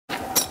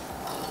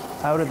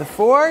Out of the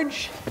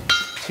forge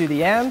to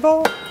the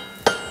anvil.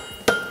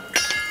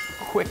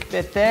 Quick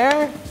bit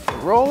there,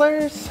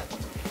 rollers.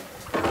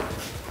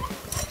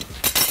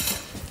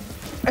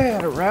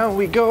 And around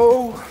we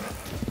go.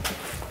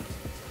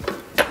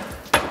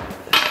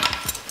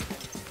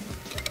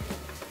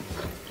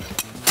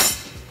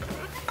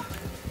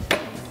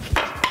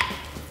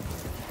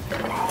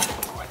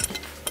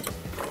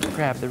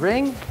 Grab the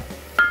ring,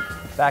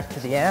 back to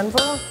the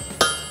anvil.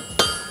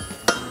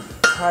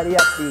 Tidy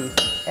up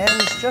the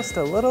ends just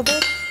a little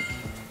bit.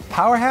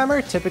 Power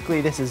hammer, typically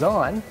this is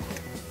on,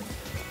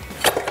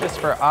 just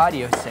for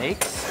audio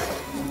sakes.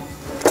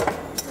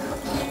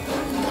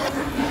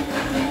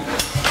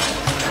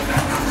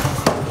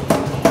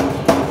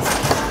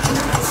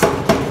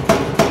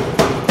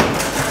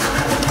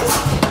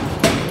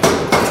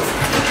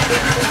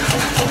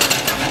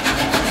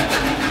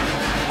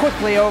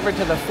 Quickly over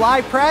to the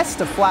fly press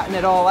to flatten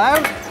it all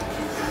out.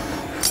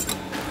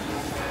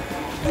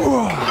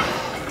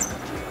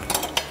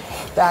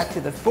 Back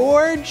to the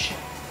forge.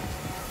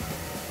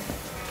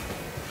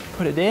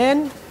 Put it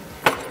in.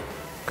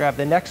 Grab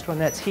the next one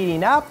that's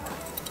heating up.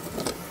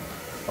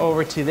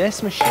 Over to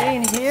this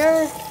machine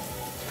here.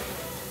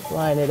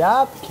 Line it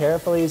up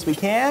carefully as we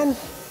can.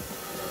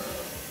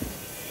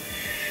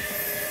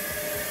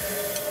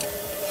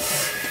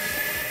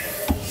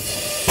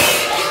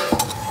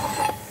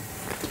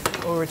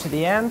 Over to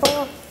the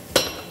anvil.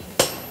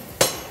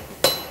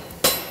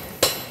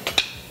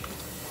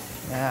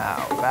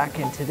 Now back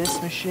into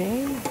this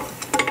machine.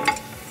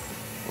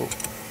 Oh.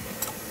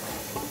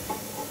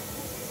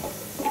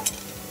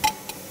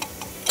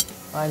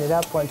 Line it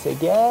up once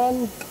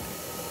again.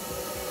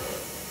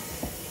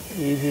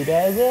 Easy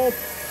does it.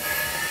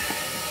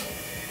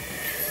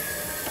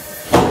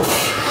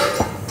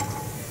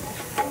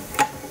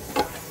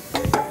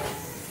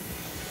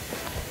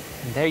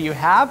 And there you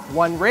have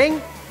one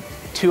ring.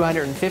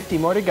 250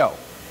 more to go.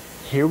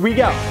 Here we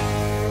go.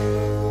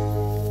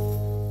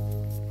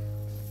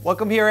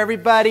 Welcome here,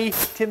 everybody.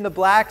 Tim the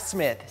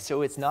blacksmith.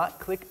 So it's not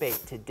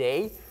clickbait.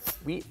 Today,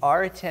 we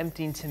are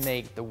attempting to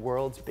make the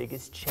world's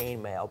biggest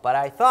chainmail. But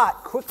I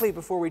thought quickly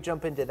before we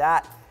jump into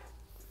that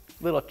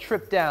little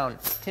trip down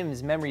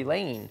Tim's memory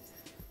lane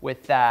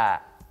with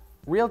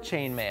real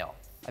chainmail.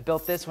 I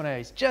built this when I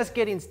was just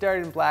getting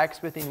started in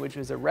blacksmithing, which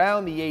was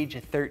around the age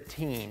of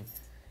 13.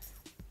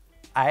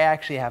 I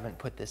actually haven't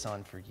put this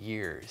on for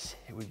years.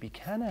 It would be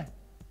kind of,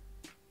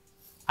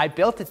 I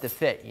built it to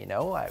fit, you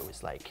know? I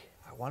was like,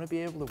 I want to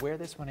be able to wear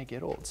this when I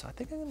get old. So I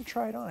think I'm going to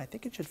try it on. I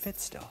think it should fit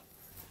still.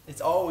 It's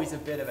always a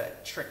bit of a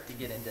trick to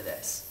get into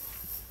this.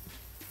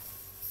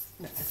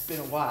 It's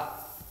been a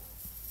while.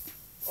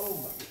 Oh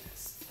my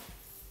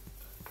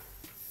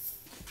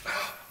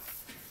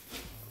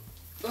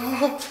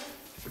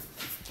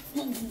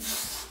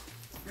goodness.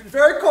 It's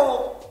very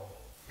cold.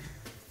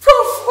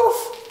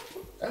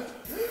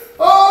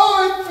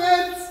 Oh, it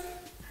fits!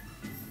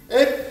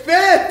 It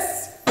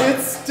fits!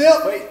 It's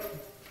still,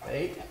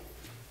 wait.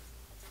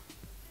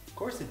 Of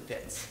course it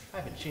fits. I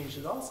haven't changed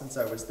it all since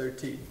I was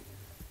 13.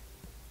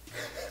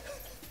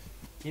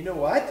 You know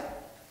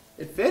what?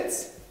 It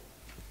fits,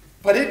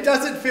 but it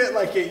doesn't fit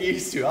like it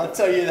used to. I'll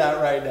tell you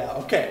that right now.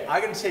 Okay,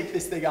 I'm gonna take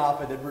this thing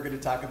off and then we're gonna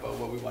talk about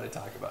what we want to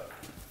talk about.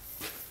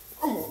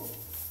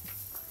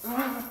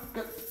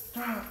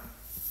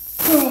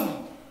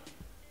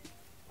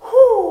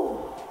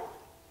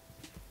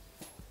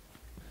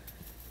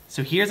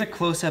 So here's a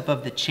close-up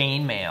of the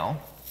chainmail,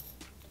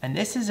 and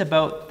this is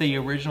about the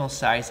original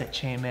size that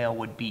chainmail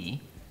would be,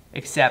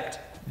 except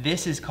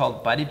this is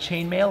called butted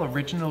chainmail.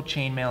 Original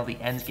chainmail, the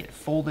ends get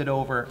folded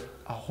over,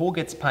 a hole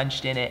gets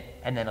punched in it,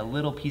 and then a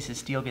little piece of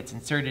steel gets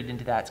inserted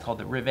into that. It's called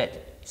the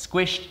rivet.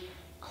 Squished,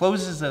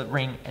 closes the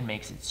ring, and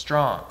makes it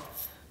strong.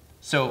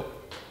 So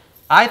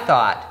I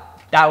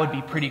thought that would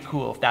be pretty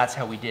cool if that's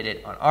how we did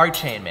it on our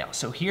chainmail.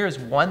 So here's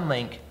one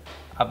link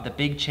of the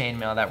big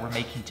chainmail that we're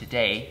making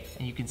today,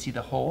 and you can see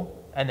the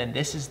hole, and then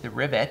this is the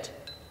rivet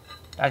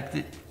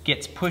that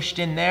gets pushed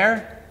in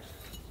there,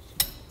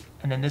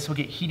 and then this will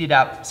get heated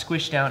up,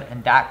 squished down,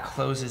 and that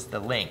closes the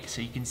link.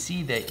 So you can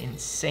see the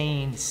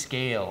insane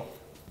scale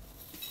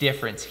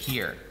difference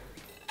here.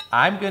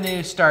 I'm going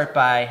to start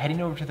by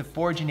heading over to the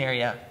forging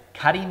area,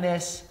 cutting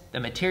this, the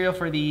material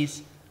for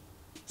these,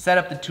 set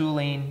up the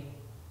tooling,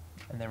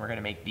 and then we're going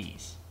to make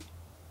these.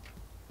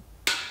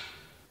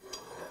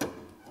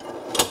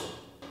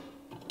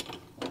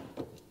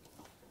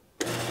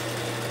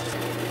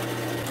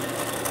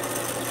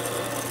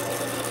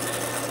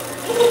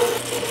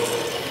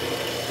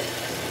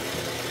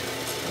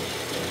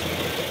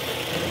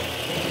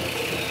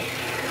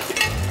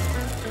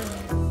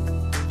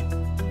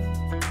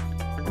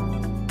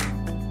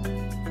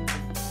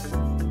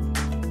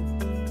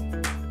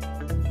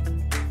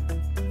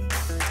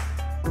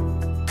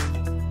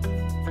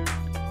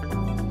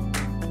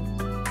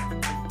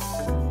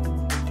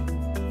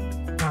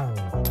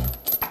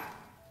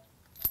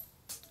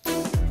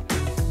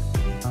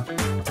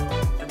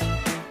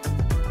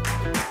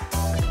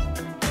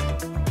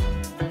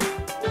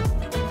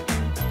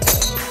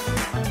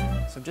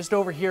 just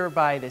over here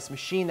by this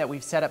machine that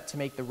we've set up to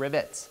make the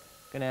rivets.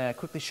 Gonna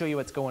quickly show you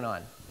what's going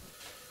on.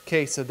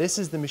 Okay, so this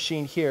is the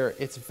machine here.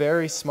 It's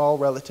very small,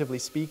 relatively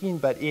speaking,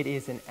 but it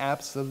is an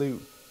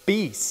absolute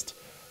beast.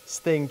 This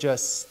thing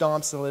just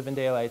stomps the living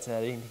daylights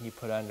out of anything you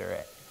put under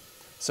it.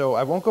 So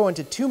I won't go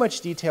into too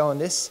much detail on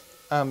this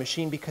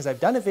machine because I've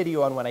done a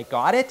video on when I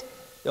got it.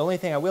 The only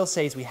thing I will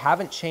say is we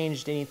haven't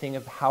changed anything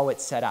of how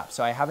it's set up.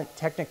 So I haven't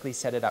technically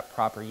set it up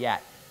proper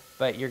yet,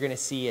 but you're gonna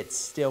see it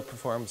still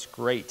performs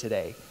great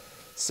today.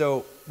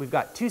 So we've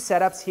got two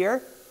setups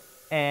here,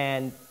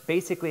 and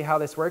basically how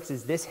this works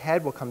is this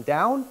head will come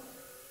down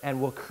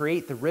and we'll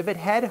create the rivet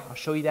head. I'll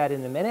show you that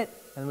in a minute.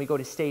 And then we go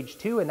to stage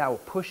 2 and that will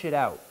push it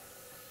out.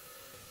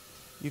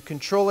 You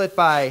control it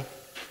by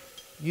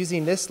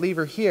using this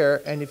lever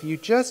here, and if you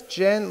just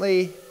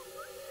gently,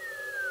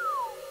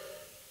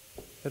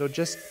 it'll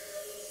just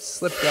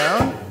slip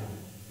down,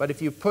 but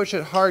if you push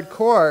it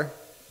hardcore,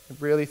 it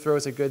really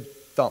throws a good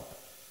thump.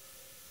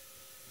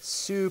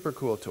 Super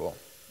cool tool.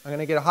 I'm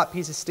gonna get a hot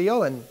piece of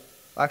steel, and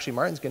actually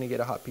Martin's gonna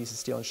get a hot piece of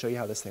steel and show you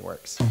how this thing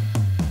works.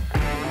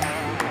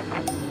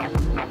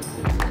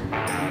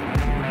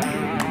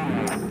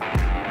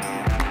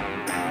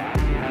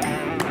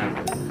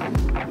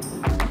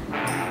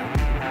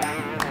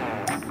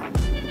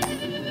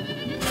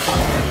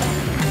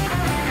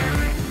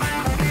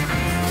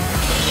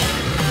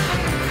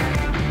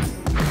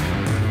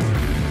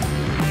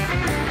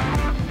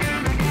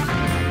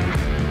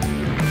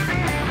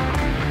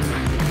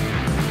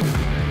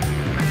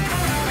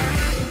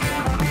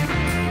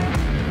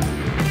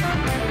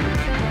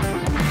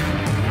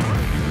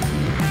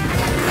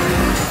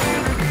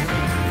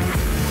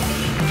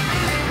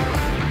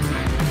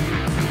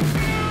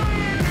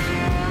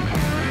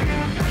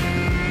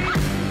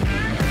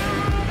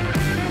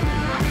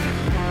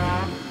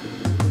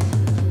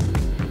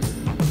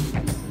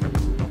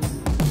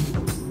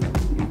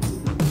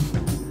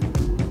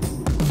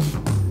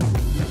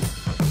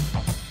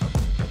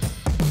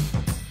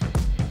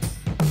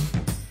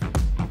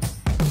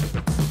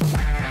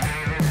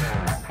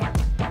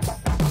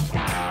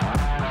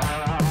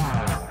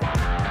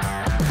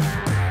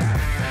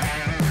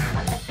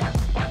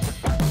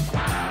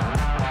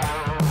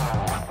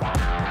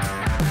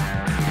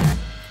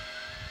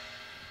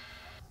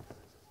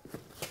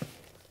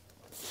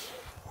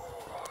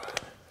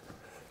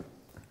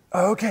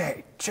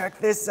 Okay, check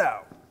this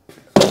out.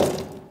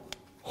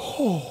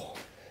 Oh,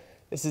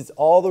 this is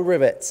all the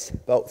rivets,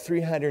 about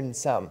 300 and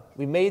some.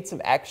 We made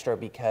some extra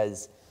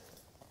because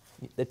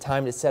the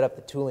time to set up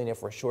the tooling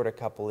if we're short a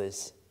couple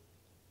is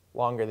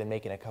longer than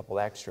making a couple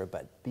extra,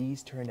 but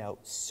these turned out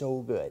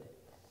so good.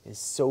 It's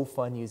so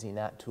fun using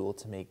that tool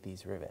to make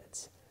these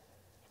rivets.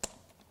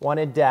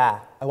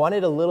 I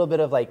wanted a little bit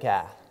of like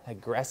a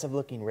aggressive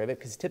looking rivet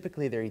because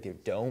typically they're either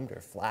domed or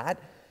flat.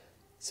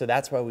 So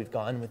that's why we've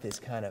gone with this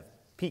kind of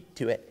peak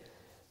to it,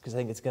 because I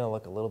think it's going to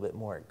look a little bit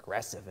more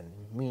aggressive and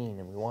mean,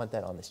 and we want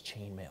that on this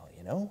chainmail,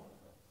 you know?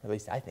 Or at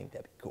least I think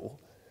that'd be cool.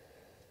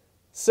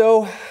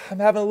 So I'm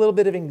having a little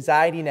bit of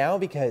anxiety now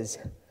because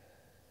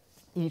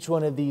each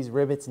one of these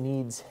rivets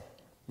needs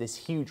this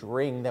huge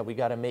ring that we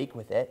got to make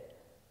with it.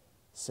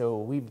 So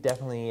we've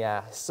definitely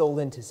sold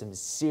into some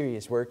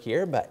serious work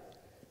here, but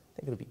I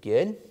think it'll be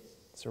good.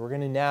 So we're going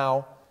to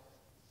now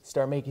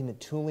start making the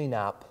tooling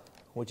up,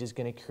 which is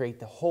going to create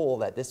the hole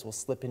that this will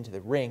slip into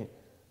the ring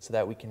so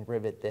that we can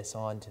rivet this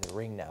onto the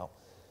ring now.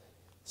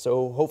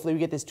 So hopefully we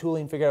get this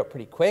tooling figured out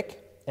pretty quick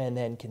and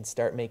then can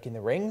start making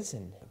the rings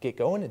and get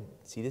going and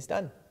see this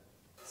done.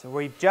 So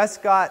we've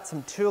just got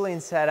some tooling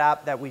set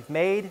up that we've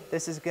made.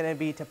 This is going to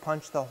be to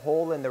punch the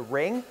hole in the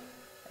ring,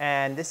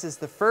 and this is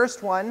the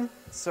first one,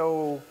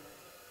 so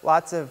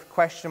lots of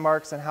question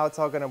marks on how it's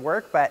all going to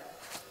work, but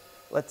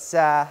let's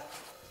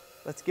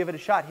give it a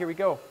shot. Here we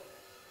go.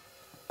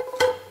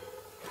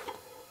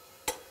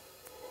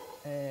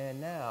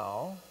 And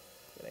now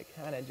I'm going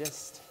to kind of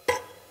just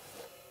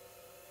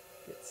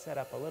get set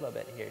up a little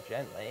bit here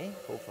gently,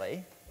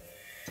 hopefully.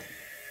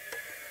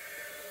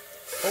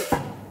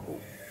 Oh.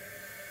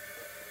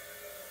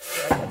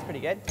 That's pretty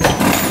good.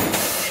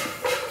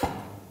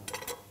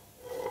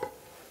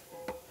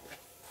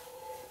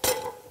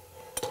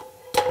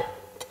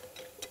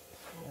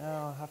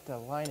 Now I'll have to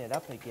line it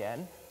up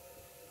again.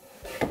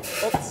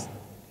 Oops.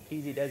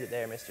 Easy does it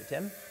there, Mr.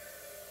 Tim.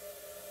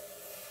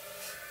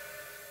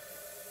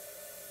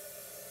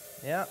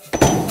 Yeah.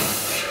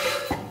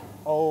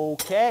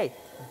 Okay,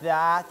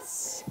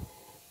 that's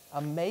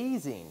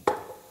amazing.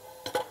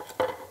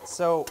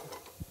 So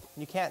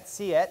you can't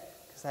see it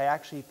because I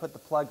actually put the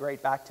plug right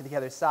back to the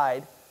other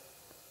side,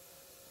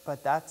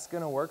 but that's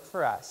gonna work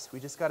for us. We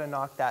just gotta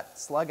knock that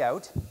slug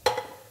out.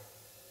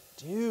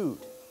 Dude,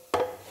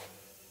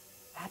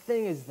 that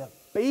thing is the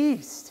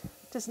beast.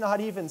 It does not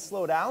even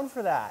slow down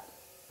for that.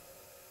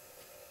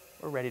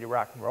 We're ready to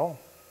rock and roll.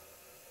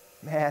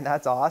 Man,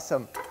 that's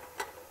awesome.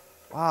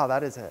 Wow,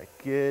 that is a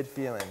good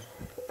feeling.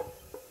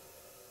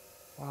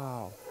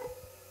 Wow,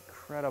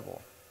 incredible.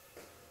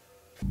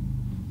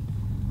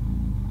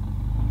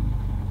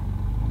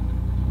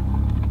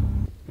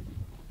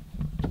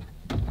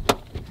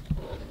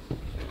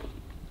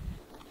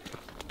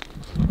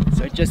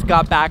 So I just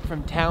got back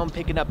from town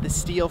picking up the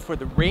steel for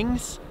the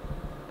rings.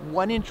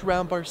 1-inch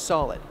round bar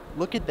solid.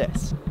 Look at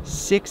this.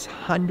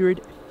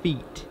 600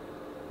 feet.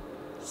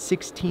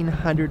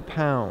 1,600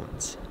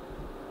 pounds.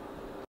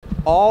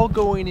 All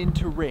going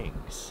into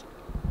rings.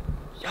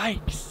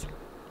 Yikes.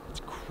 It's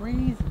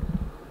crazy.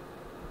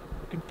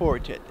 Looking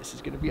forward to it. This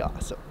is going to be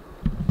awesome.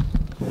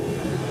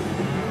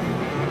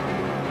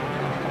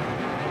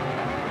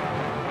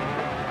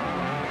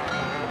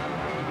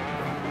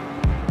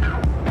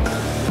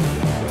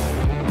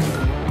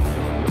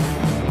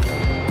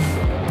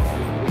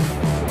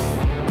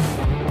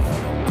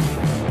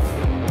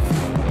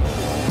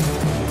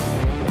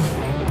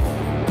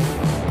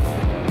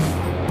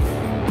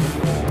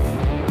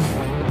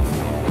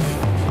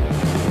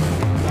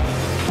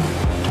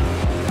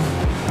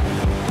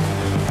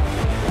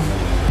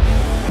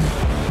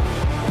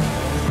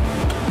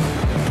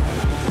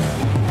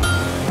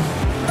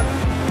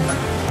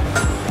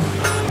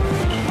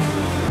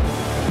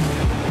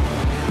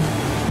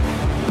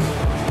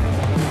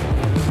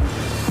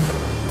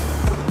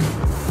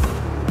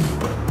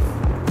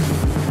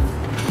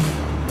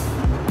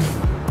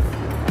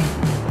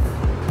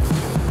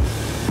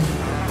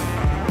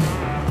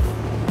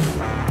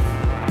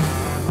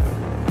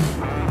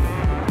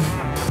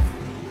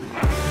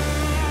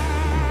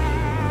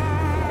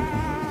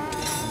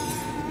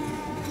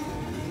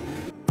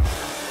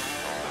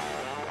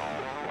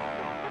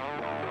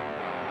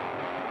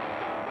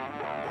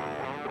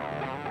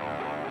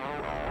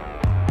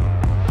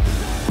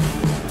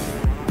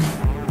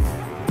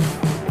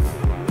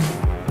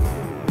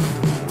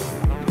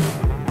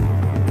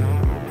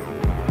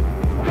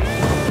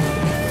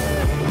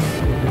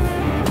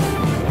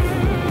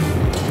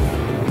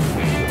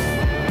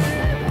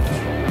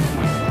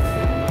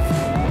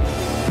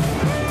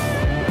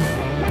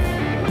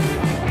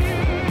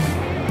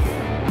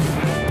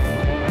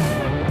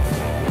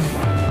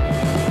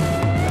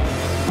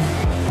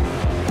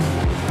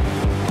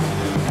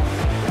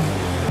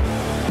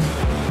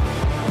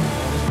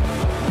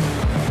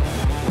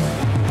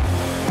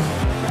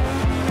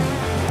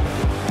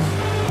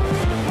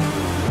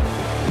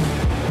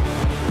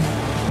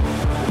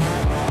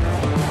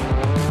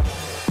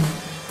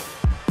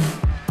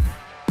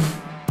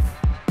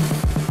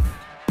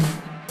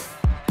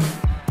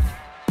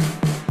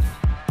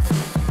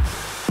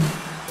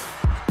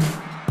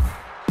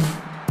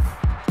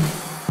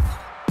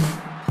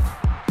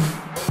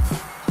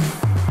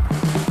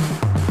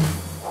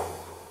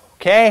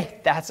 Okay,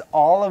 that's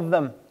all of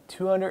them.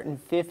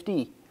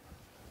 250.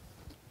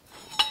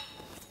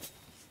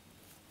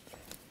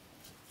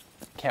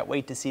 Can't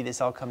wait to see this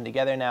all come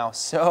together now.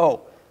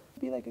 So,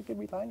 be like a good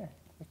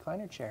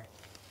recliner chair.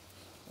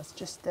 Let's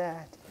just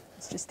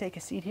take a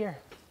seat here.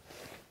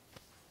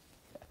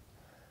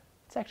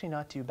 It's actually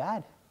not too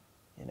bad,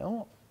 you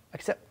know,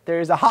 except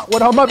there's a hot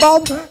one on my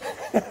bum.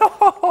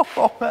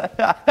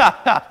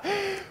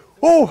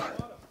 Oh,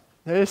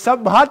 there's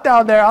something hot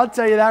down there, I'll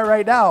tell you that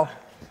right now.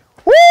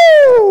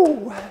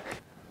 Woo!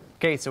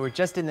 Okay, so we're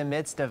just in the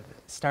midst of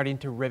starting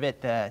to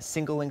rivet the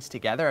single links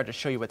together. I'll just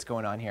show you what's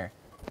going on here.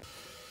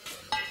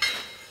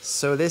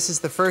 So this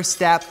is the first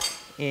step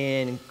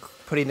in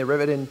putting the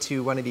rivet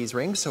into one of these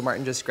rings. So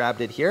Martin just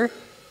grabbed it here,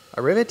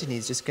 a rivet, and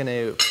he's just going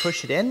to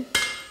push it in.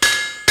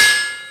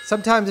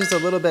 Sometimes there's a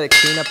little bit of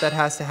cleanup that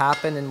has to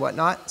happen and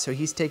whatnot, so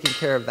he's taking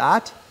care of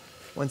that.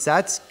 Once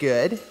that's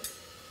good,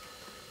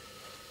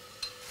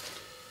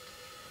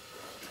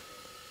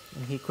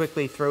 and he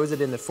quickly throws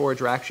it in the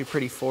forge. We're actually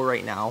pretty full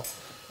right now,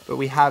 but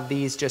we have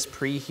these just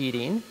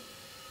preheating.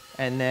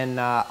 And then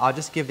I'll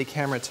just give the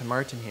camera to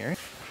Martin here.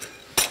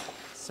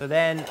 So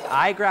then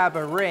I grab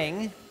a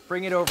ring,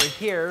 bring it over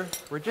here.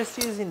 We're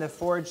just using the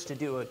forge to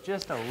do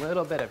just a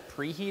little bit of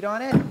preheat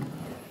on it.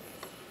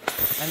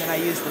 And then I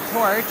use the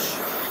torch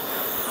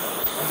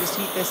and just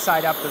heat this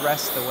side up the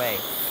rest of the way.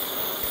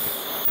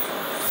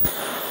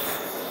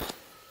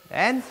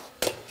 Then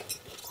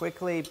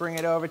quickly bring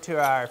it over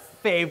to our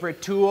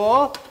favorite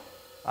tool,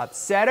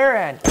 upsetter,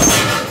 and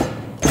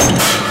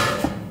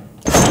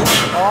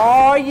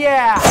oh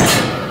yeah,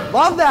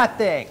 love that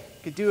thing.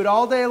 Could do it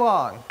all day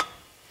long.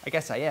 I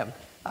guess I am.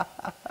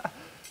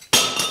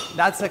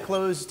 That's a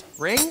closed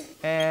ring,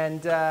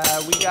 and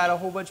we got a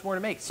whole bunch more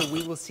to make. So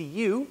we will see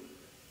you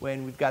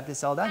when we've got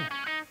this all done.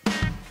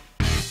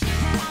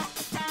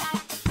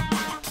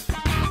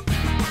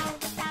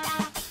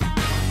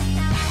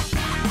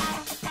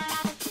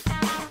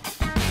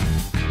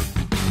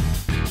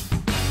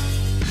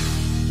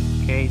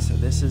 Okay, so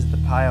this is the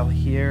pile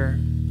here.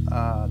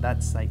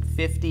 That's like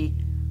 50,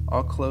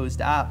 all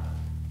closed up.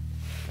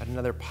 Got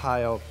another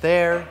pile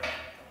there.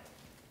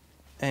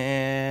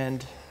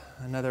 And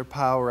another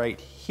pile right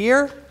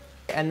here.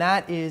 And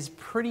that is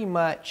pretty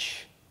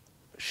much,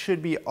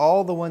 should be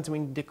all the ones we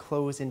need to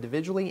close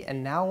individually.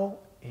 And now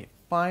it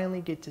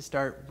finally get to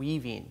start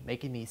weaving,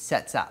 making these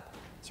sets up.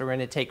 So we're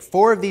gonna take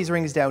 4 of these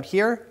rings down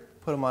here,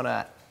 put them on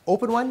an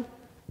open one,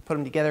 put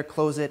them together,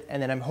 close it, and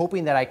then I'm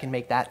hoping that I can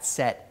make that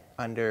set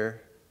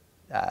under,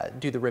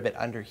 do the rivet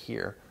under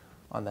here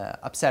on the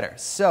upsetter.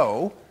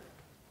 So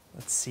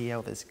Let's see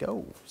how this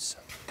goes.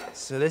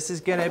 So this is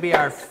gonna be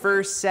our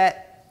first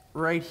set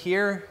right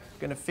here.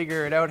 Gonna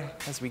figure it out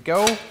as we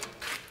go.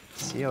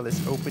 See how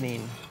this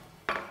opening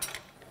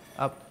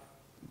up.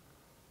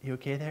 You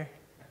okay there?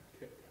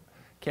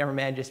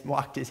 Cameraman just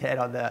walked his head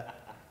on the,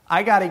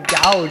 I got a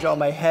gouge on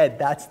my head.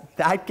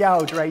 That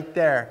gouge right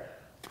there.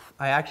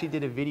 I actually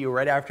did a video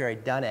right after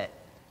I'd done it.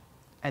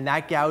 And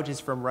that gouge is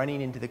from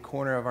running into the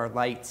corner of our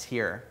lights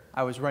here.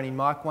 I was running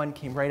Mach 1,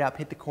 came right up,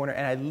 hit the corner,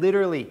 and I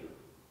literally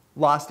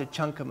lost a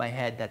chunk of my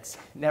head that's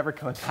never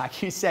coming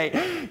back. You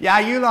say, yeah,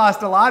 you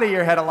lost a lot of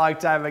your head a long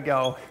time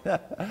ago.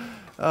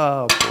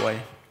 Oh boy.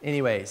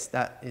 Anyways,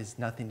 that is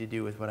nothing to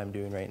do with what I'm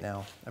doing right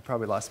now. I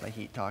probably lost my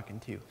heat talking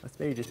too. Let's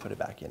maybe just put it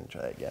back in and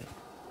try it again.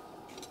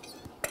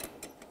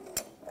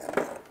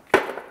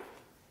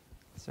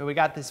 So we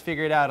got this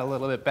figured out a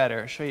little bit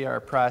better. I'll show you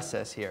our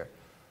process here.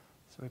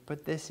 So we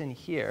put this in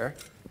here.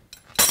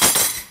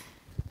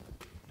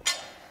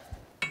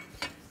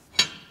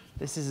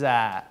 This is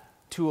a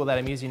tool that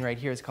I'm using right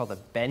here. It's called a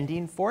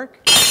bending fork.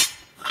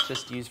 It's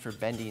just used for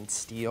bending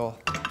steel.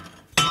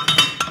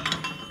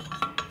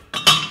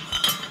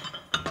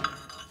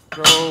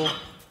 Throw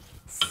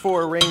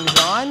 4 rings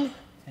on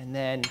and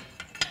then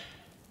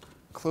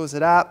close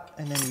it up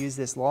and then use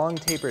this long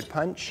tapered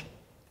punch.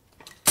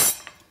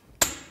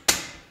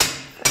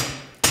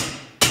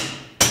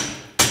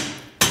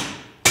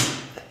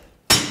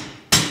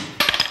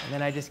 And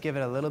then I just give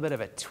it a little bit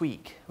of a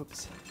tweak.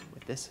 Oops,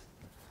 with this.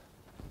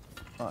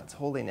 Oh, it's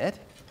holding it.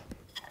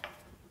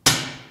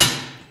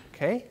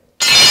 Okay.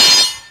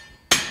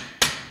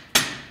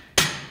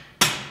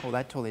 Oh,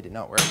 that totally did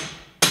not work.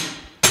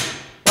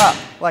 Well,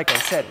 like I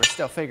said, we're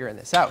still figuring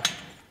this out.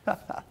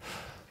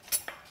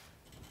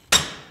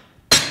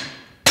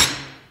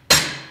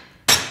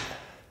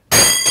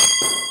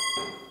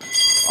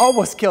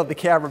 Almost killed the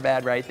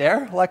cameraman right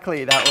there.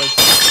 Luckily, that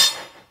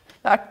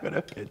would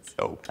have been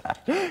so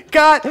bad.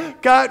 Cut,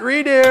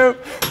 redo.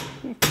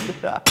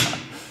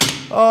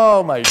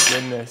 Oh my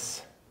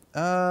goodness.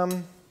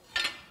 Yeah,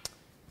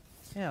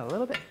 a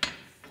little bit.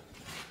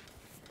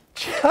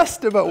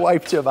 Just about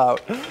wiped him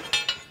out.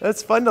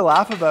 That's fun to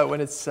laugh about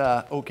when it's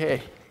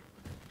okay.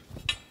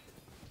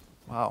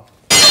 Wow.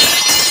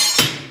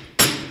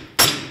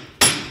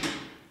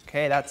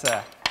 Okay, that's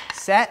a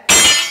set,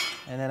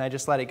 and then I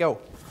just let it go.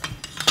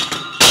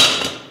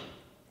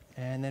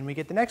 And then we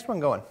get the next one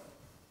going.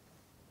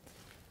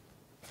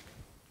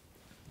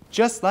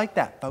 Just like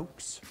that,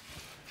 folks.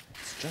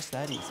 It's just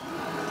that easy.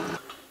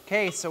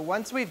 Okay, so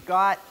once we've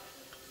got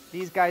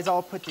these guys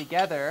all put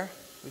together,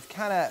 we've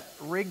kind of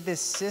rigged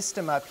this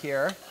system up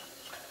here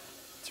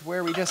to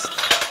where we just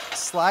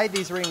slide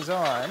these rings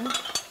on.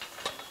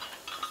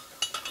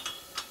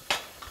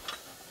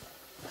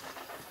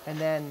 And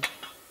then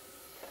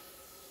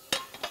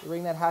the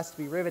ring that has to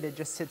be riveted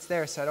just sits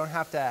there, so I don't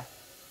have to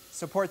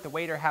support the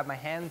weight or have my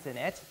hands in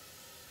it.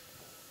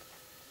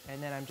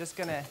 And then I'm just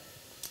going to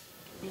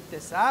heat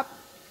this up.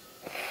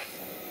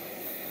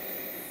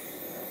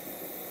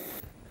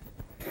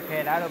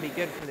 Okay, that'll be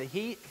good for the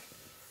heat.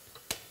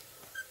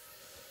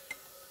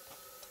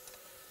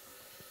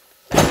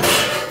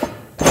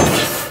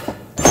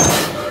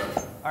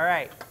 All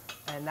right,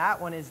 and that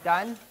one is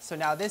done. So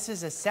now this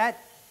is a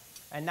set,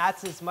 and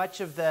that's as much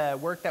of the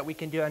work that we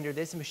can do under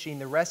this machine.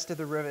 The rest of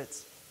the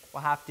rivets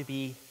will have to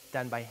be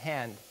done by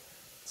hand.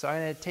 So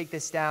I'm going to take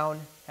this down,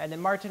 and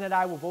then Martin and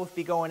I will both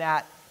be going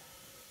at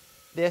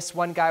this.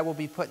 One guy will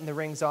be putting the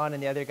rings on,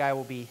 and the other guy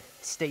will be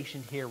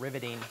stationed here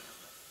riveting.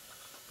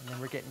 And then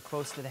we're getting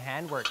close to the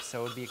handwork,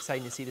 so it'll be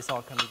exciting to see this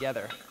all come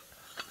together.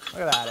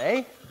 Look at that,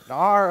 eh?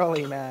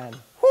 Gnarly, man.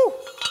 Whew!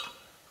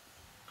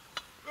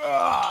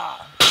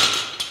 Ah.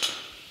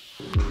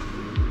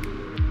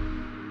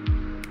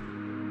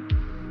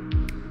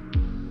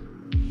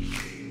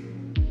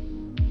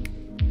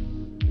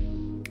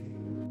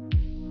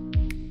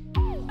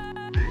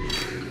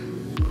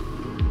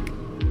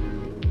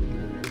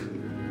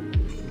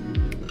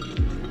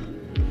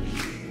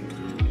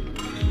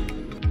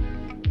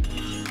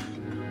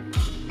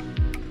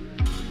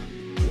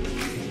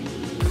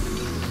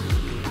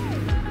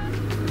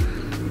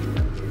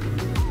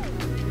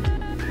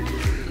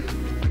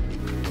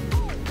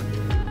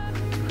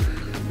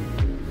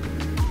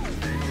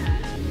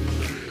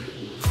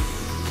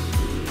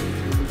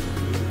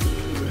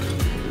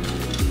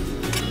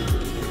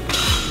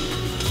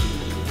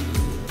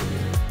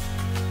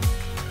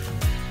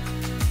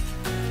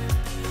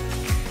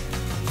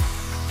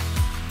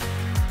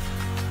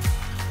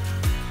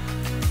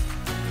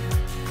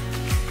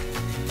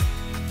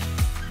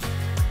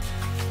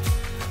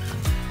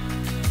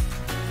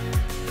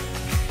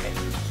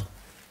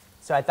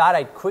 So I thought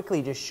I'd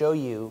quickly just show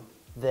you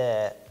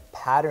the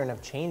pattern of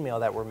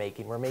chainmail that we're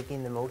making. We're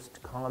making the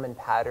most common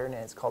pattern,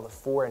 and it's called a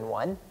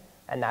 4-in-1,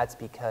 and that's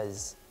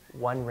because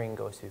one ring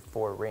goes through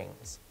 4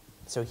 rings.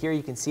 So here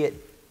you can see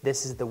it.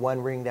 This is the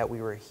one ring that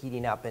we were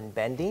heating up and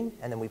bending,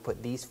 and then we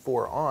put these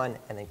 4 on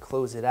and then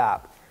close it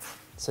up.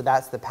 So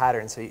that's the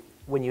pattern. So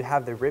when you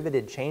have the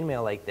riveted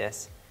chainmail like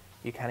this,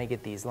 you kind of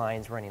get these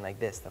lines running like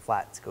this. The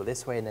flats go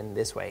this way and then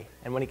this way.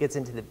 And when it gets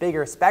into the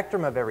bigger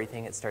spectrum of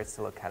everything, it starts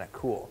to look kind of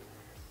cool.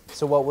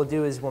 So what we'll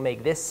do is we'll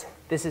make this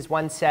is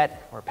one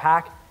set or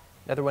pack.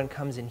 Another one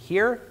comes in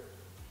here,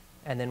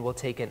 and then we'll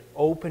take an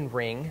open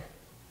ring.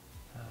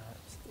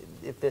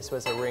 If this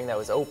was a ring that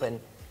was open,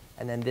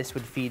 and then this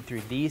would feed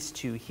through these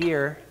two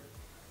here,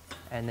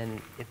 and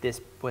then if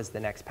this was the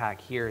next pack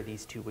here,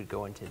 these two would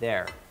go into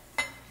there.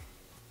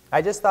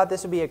 I just thought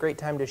this would be a great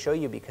time to show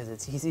you because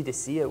it's easy to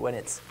see it when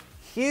it's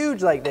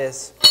huge like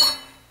this,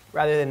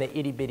 rather than the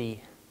itty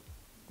bitty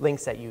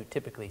links that you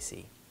typically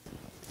see.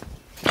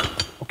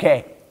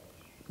 Okay,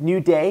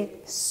 new day,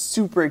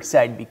 super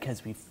excited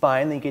because we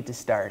finally get to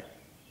start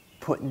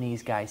putting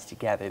these guys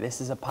together.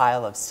 This is a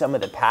pile of some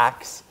of the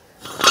packs.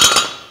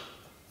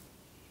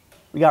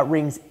 We got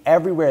rings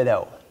everywhere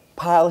though.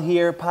 Pile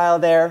here, pile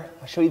there.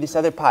 I'll show you this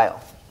other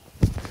pile.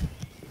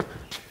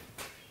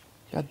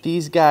 Got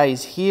these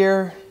guys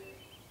here.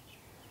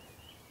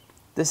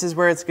 This is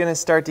where it's gonna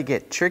start to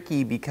get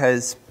tricky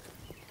because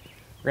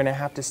we're gonna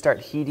have to start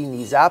heating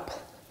these up,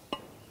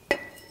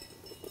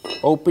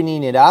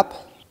 opening it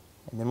up,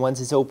 and then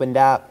once it's opened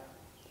up,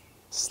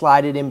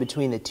 slide it in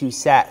between the two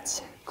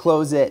sets,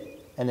 close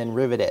it, and then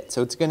rivet it.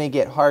 So it's gonna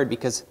get hard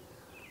because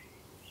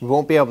we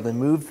won't be able to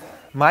move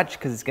much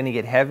because it's gonna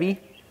get heavy.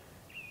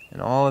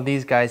 And all of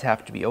these guys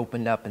have to be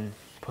opened up and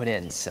put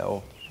in.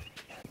 So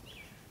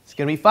it's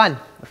gonna be fun.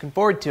 Looking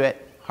forward to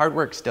it. Hard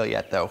work still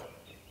yet though.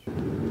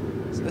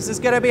 So this is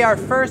gonna be our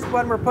first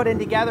one we're putting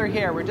together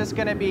here. We're just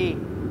gonna be,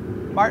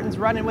 Martin's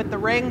running with the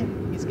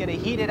ring. He's gonna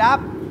heat it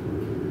up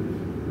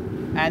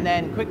and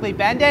then quickly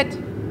bend it.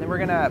 Then we're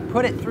gonna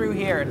put it through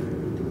here.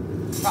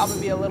 Probably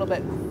be a little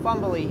bit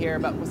fumbly here,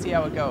 but we'll see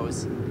how it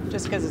goes.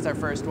 Just because it's our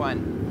first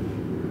one.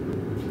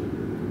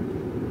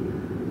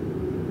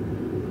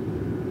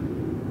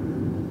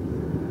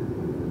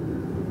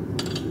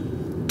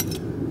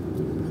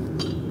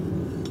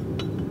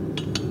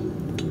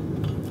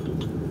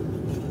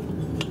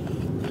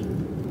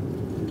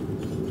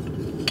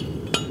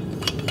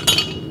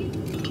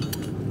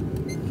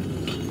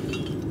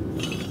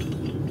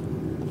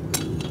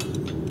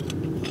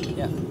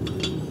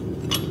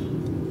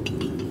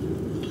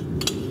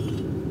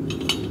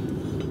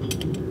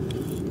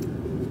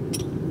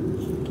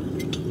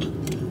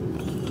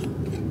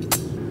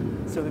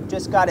 So we've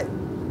just got it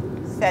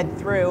fed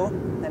through,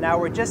 and now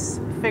we're just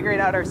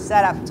figuring out our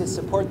setup to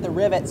support the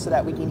rivet so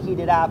that we can heat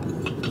it up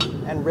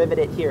and rivet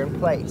it here in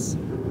place.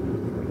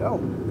 Here we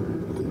go.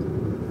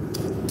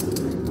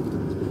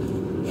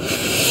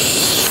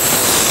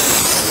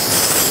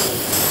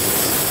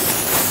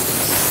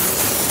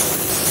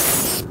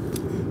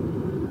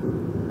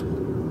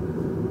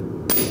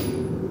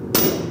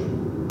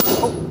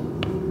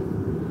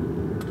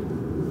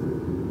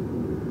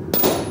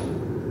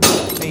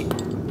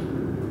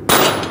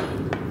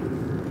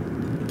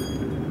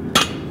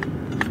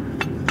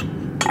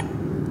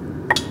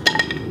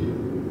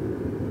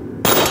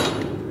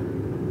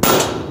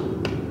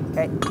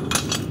 Okay,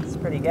 it's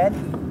pretty good.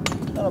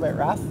 A little bit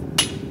rough.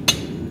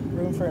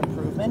 Room for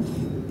improvement,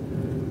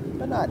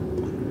 but not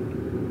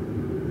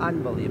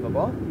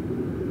unbelievable.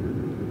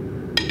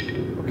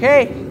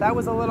 Okay, that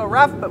was a little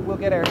rough, but we'll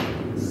get her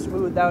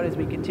smoothed out as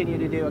we continue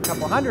to do a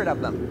couple hundred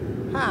of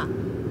them. Ha!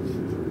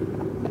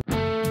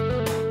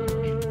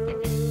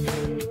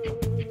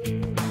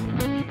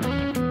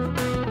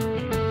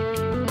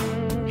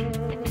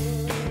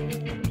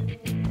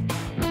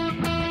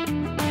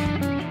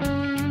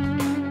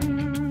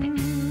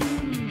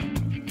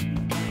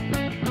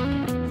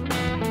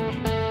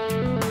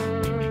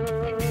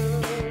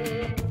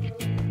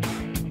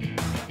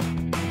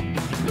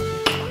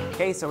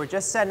 Okay, so we're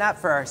just setting up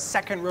for our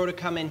second row to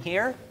come in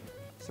here.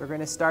 So we're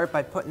going to start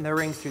by putting the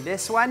ring through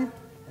this one,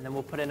 and then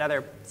we'll put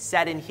another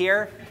set in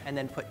here, and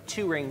then put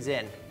two rings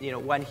in. You know,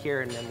 one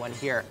here and then one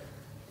here.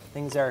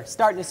 Things are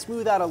starting to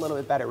smooth out a little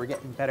bit better. We're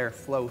getting better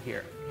flow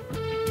here.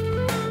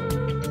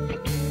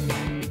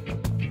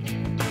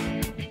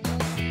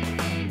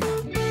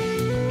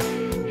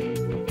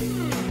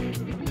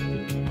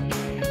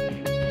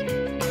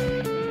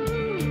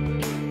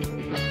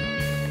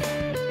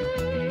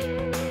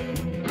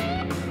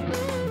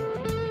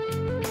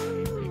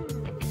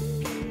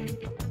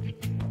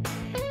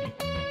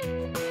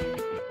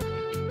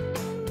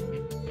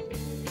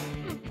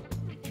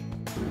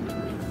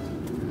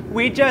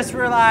 We just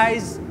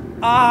realized,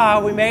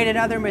 we made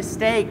another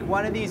mistake.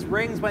 One of these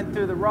rings went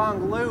through the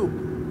wrong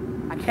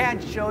loop. I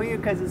can't show you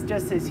because it's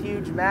just this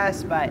huge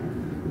mess, but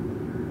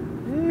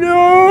no!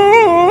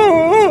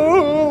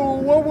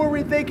 What were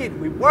we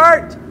thinking? We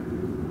weren't.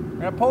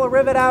 We're gonna pull a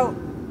rivet out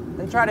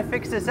and try to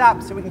fix this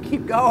up so we can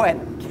keep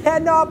going.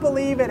 Cannot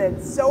believe it,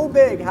 it's so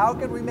big. How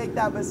could we make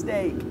that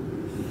mistake?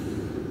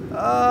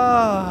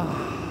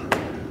 Oh.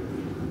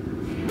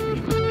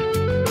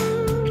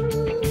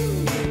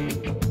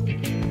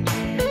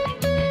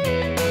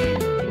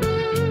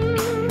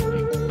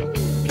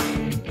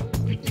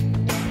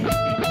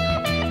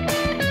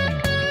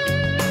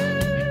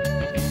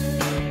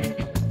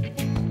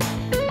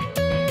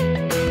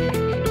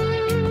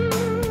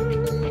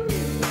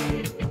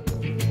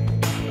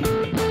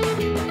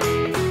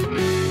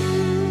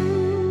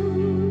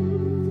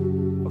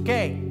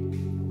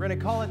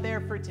 gonna call it there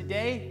for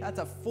today. That's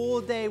a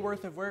full day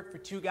worth of work for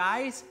 2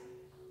 guys.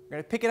 We're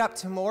gonna pick it up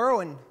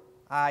tomorrow, and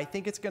I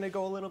think it's gonna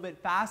go a little bit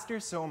faster,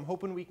 so I'm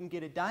hoping we can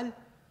get it done,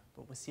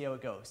 but we'll see how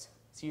it goes.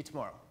 See you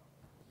tomorrow.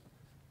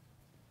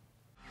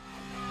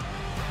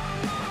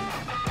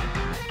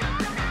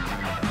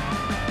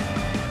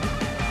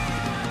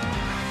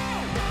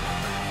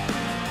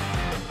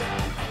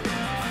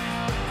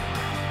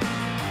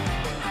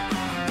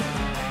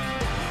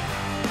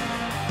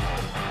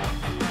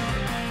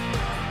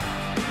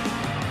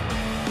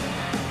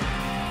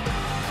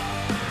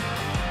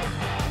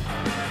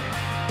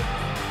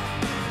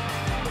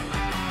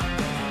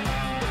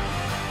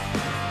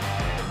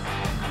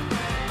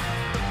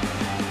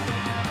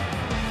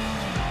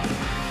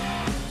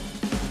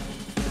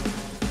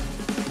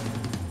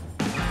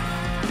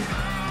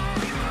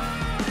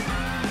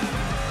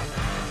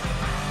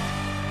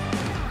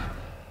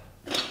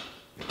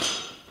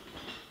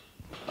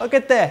 Look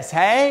at this,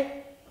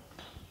 hey?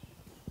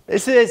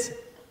 This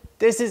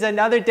is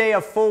another day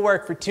of full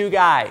work for 2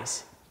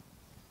 guys.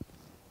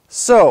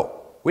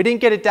 So, we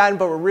didn't get it done,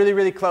 but we're really,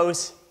 really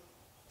close.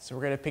 So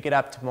we're gonna pick it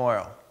up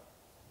tomorrow.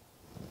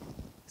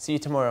 See you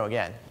tomorrow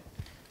again.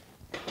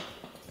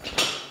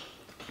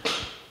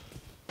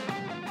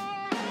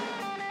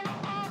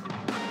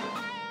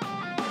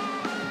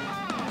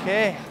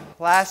 Okay,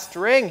 last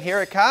ring,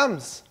 here it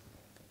comes.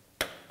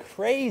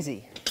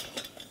 Crazy.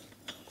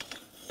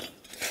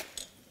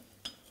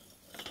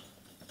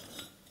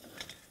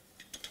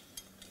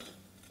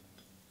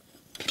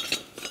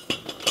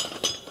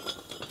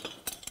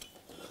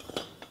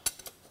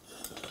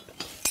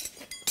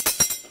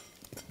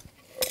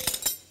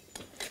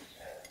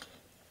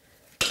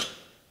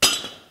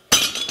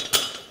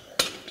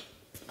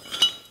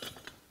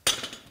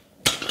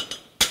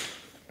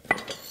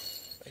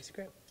 Nice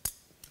grip.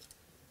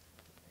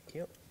 Thank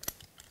you.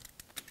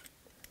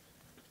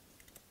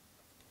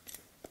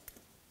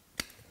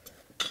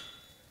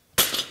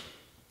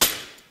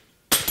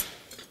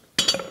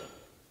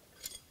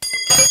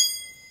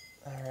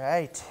 All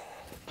right.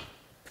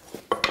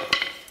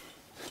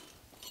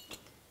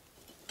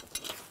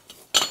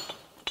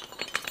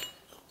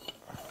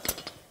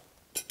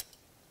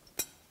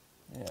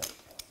 Yeah.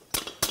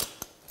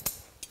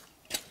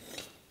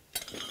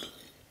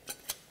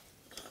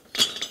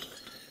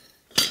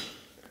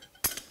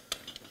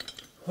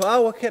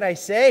 Well, what could I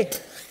say?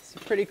 It's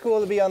pretty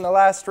cool to be on the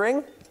last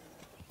ring.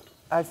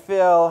 I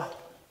feel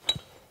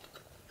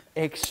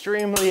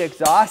extremely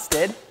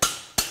exhausted.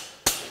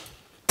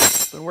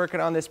 Been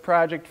working on this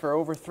project for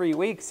over 3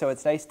 weeks, so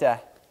it's nice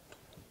to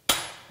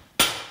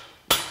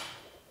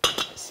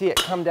see it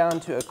come down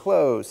to a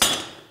close.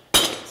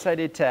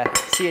 Excited to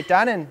see it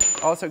done, and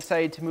also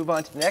excited to move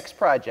on to the next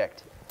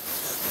project.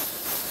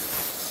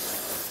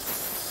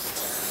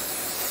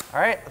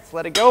 All right, let's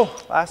let it go.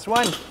 Last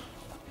one.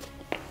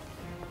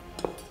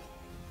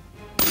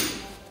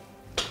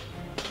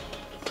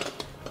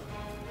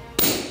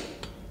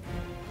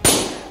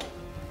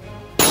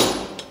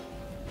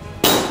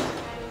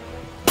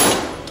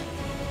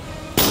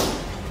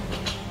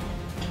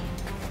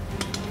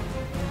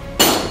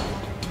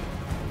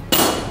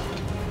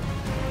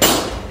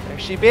 There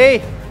she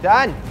be,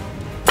 done.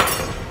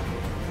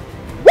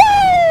 Woo!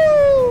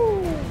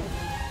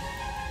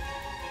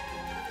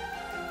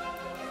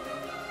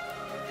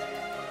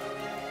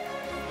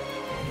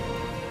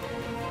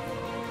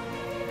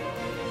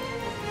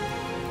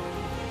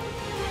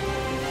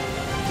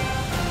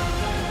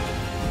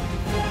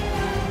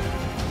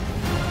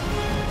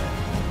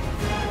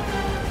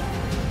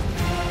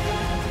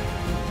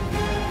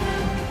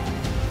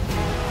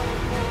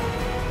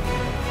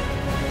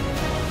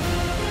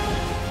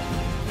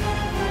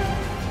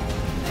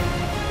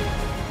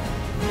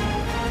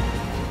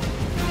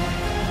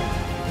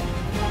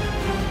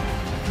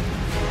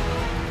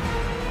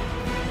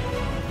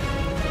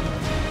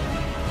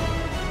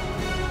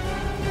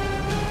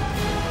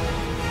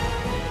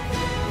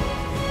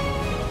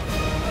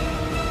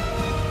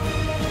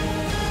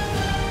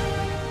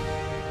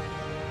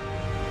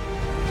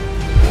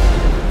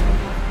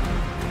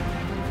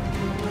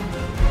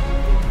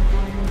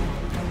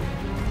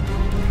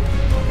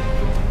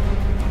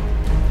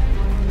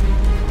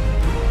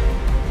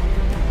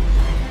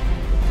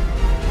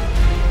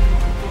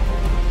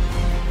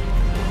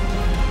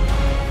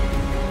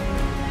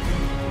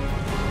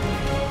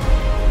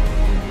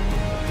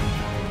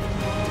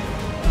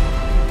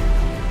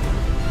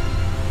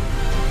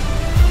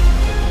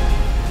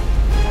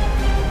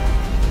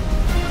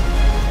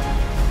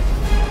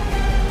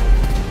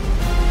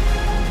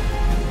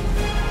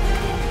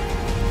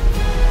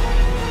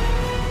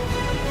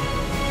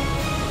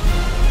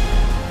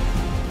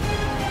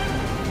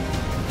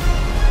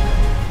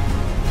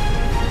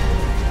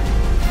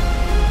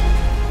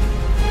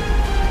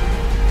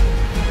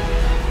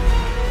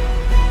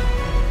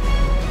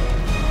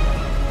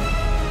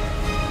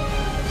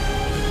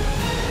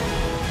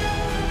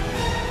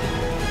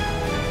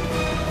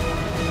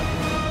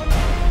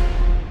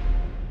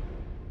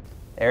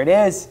 There it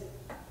is.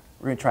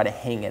 We're gonna try to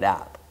hang it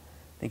up.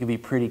 think it'd be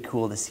pretty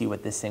cool to see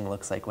what this thing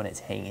looks like when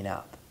it's hanging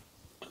up.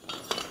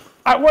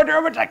 I wonder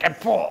how much I can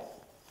pull.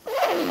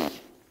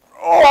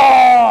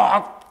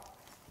 Oh!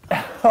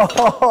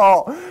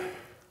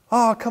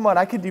 Oh, come on,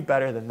 I can do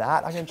better than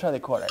that. I'm gonna try the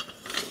quarter.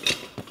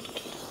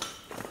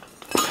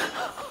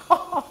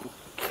 Oh.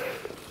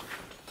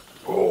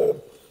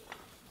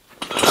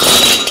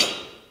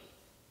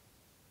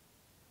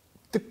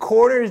 The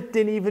quarters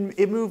didn't even,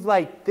 it moved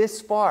like this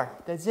far.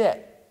 That's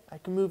it. I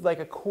can move like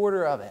a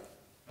quarter of it.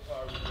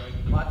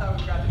 Well, I thought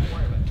we grabbed the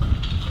quarter, but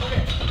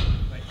okay.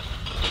 Wait.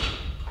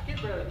 I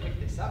can barely pick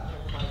this up.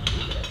 Never mind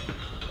move it.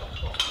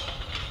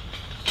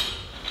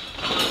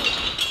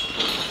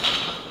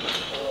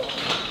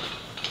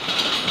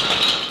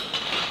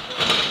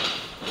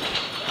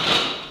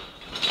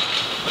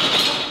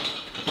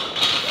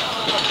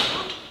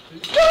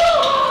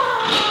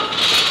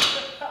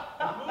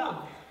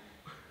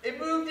 It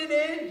moved an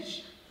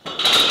inch.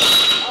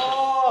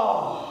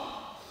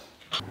 Oh.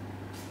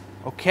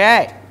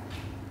 Okay.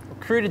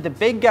 Recruited the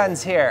big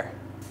guns here.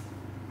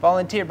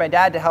 Volunteered my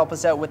dad to help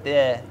us out with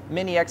the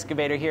mini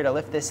excavator here to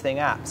lift this thing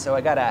up. So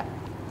I got a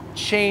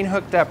chain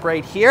hooked up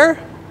right here.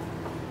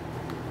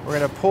 We're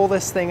gonna pull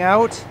this thing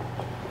out,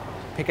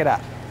 pick it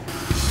up.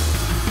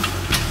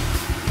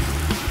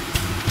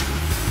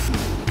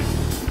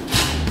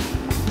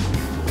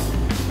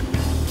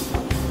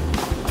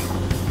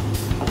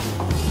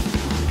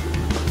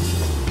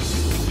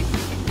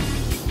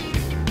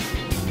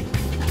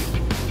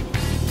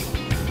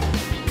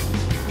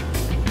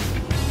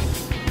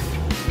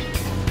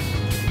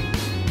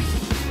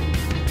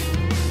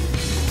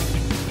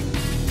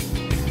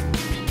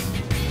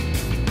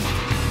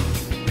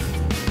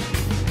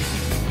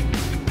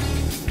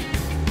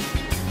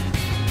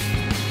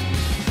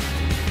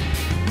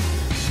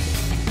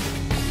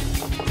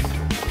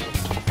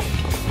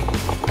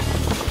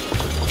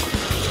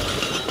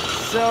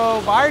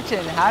 So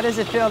Martin, how does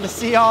it feel to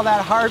see all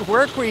that hard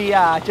work we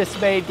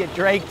just made get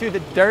dragged through the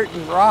dirt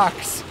and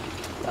rocks?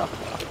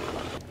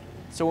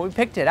 So when we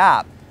picked it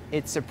up,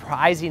 it's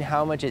surprising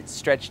how much it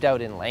stretched out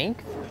in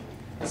length.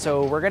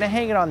 So we're gonna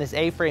hang it on this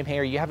A-frame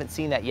here. You haven't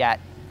seen that yet,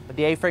 but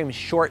the A-frame is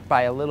short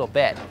by a little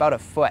bit, about a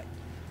foot.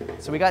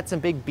 So we got some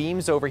big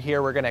beams over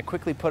here we're gonna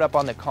quickly put up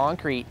on the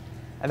concrete,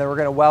 and then we're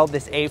gonna weld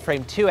this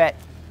A-frame to it,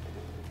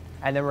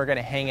 and then we're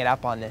gonna hang it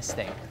up on this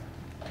thing.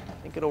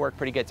 I think it'll work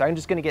pretty good. So I'm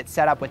just gonna get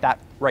set up with that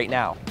right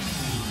now.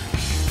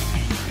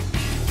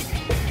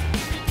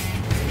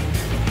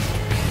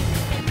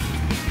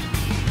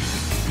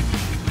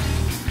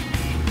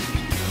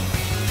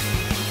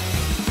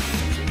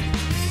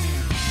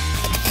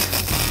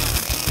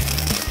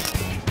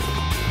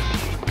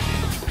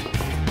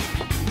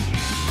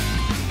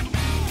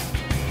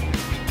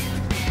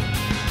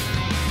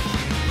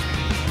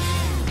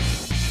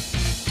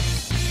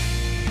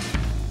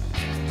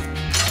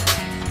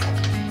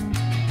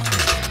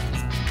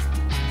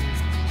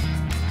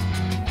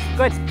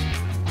 Good.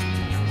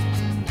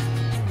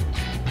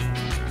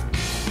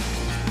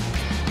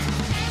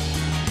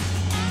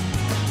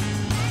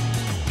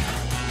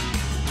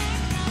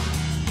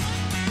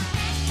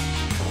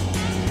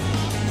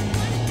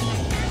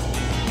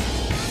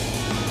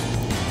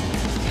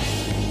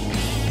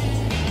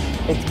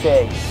 It's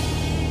big.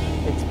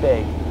 It's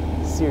big.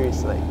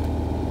 Seriously.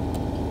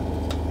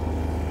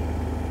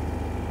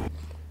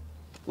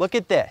 Look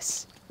at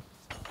this.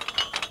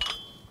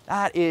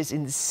 That is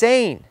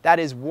insane. That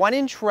is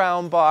 1-inch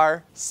round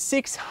bar,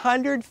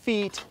 600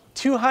 feet,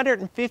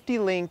 250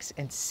 links,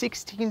 and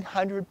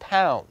 1,600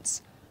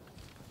 pounds.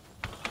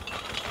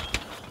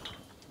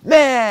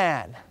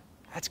 Man,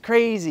 that's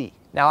crazy.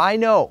 Now I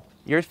know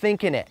you're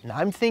thinking it, and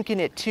I'm thinking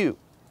it too.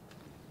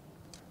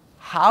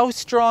 How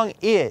strong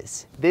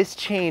is this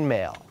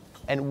chainmail?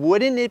 And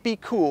wouldn't it be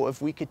cool if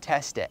we could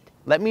test it?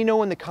 Let me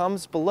know in the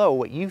comments below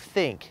what you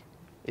think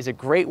is a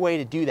great way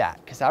to do that,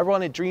 because I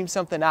want to dream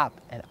something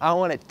up and I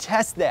want to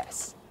test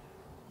this.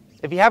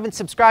 If you haven't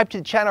subscribed to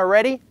the channel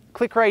already,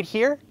 click right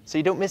here so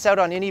you don't miss out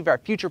on any of our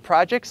future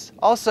projects.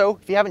 Also,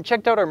 if you haven't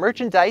checked out our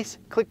merchandise,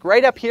 click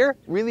right up here.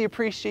 Really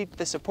appreciate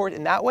the support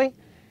in that way,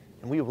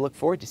 and we will look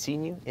forward to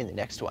seeing you in the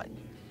next one.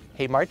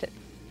 Hey Martin,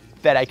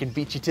 bet I can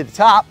beat you to the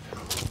top.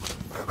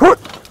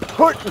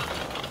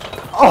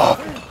 Oh,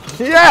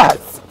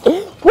 yes!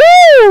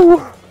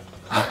 Woo!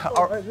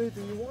 All right,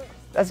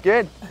 that's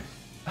good.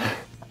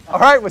 All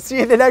right, we'll see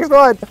you in the next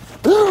one.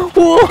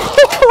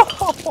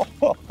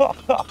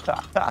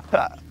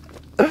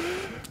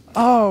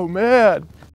 Oh man.